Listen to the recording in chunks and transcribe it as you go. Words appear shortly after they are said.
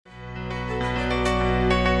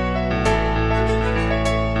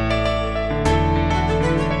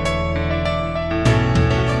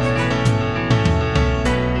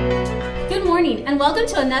morning and welcome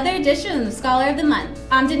to another edition of Scholar of the Month.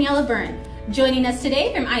 I'm Daniela Byrne. Joining us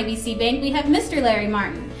today from IBC Bank, we have Mr. Larry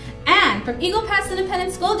Martin. And from Eagle Pass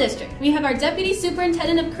Independent School District, we have our Deputy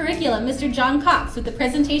Superintendent of Curriculum, Mr. John Cox, with the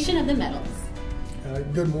presentation of the medals.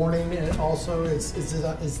 Good morning, and also it's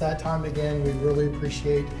that time again. We really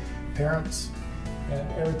appreciate parents and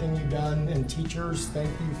everything you've done, and teachers. Thank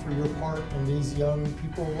you for your part in these young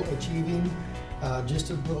people achieving just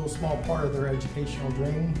a little small part of their educational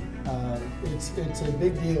dream. It's a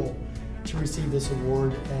big deal to receive this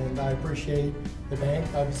award, and I appreciate the bank,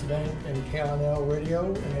 IBC Bank, and KNL Radio,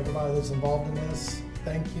 and everybody that's involved in this.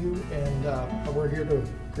 Thank you, and we're here to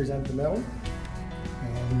present the medal.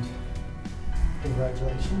 And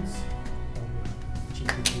congratulations.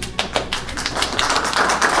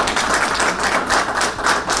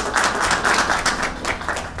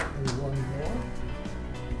 There's one more.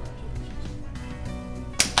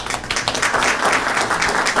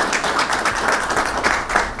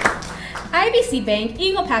 IBC Bank,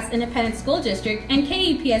 Eagle Pass Independent School District, and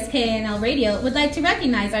KEPS KNL Radio would like to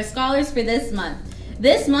recognize our scholars for this month.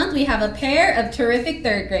 This month we have a pair of terrific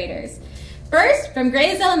third graders. First, from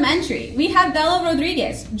Grays Elementary, we have Bella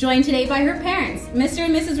Rodriguez, joined today by her parents, Mr.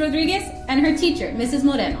 and Mrs. Rodriguez, and her teacher, Mrs.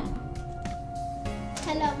 Moreno.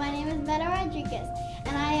 Hello, my name is Bella Rodriguez,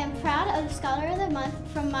 and I am proud of Scholar of the Month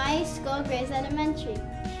from my school, Grays Elementary.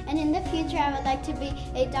 And in the future, I would like to be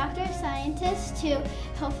a doctor of scientist to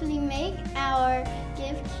hopefully make or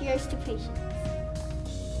give cures to patients.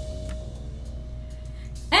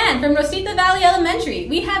 And from Rosita Valley Elementary,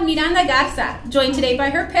 we have Miranda Garza, joined today by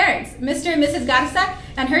her parents, Mr. and Mrs. Garza,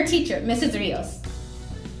 and her teacher, Mrs. Rios.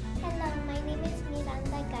 Hello, my name is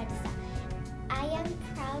Miranda Garza. I am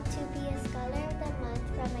proud to be a Scholar of the Month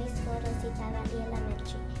from my school, Rosita Valley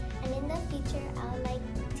Elementary. And in the future, I would like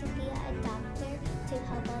to be a doctor to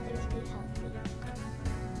help others be healthy.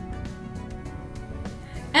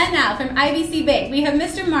 And now, from IBC Bank, we have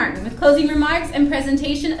Mr. Martin with closing remarks and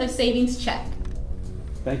presentation of savings check.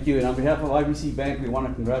 Thank you, and on behalf of IBC Bank, we want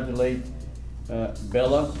to congratulate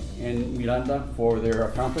Bella and Miranda for their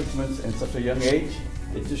accomplishments at such a young age.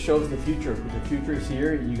 It just shows the future. The future is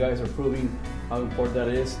here. You guys are proving how important that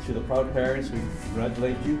is to the proud parents. We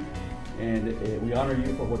congratulate you, and we honor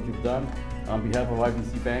you for what you've done. On behalf of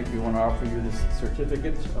IBC Bank, we want to offer you this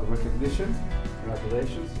certificate of recognition.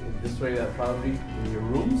 Congratulations. Display that proudly in your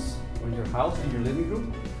rooms, or in your house, in your living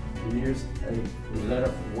room. And here's a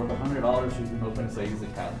letter worth $100 you can open a savings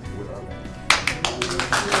account with our bank.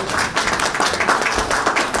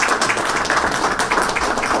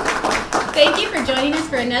 Thank you for joining us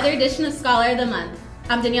for another edition of Scholar of the Month.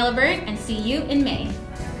 I'm Daniela Byrne, and see you in May.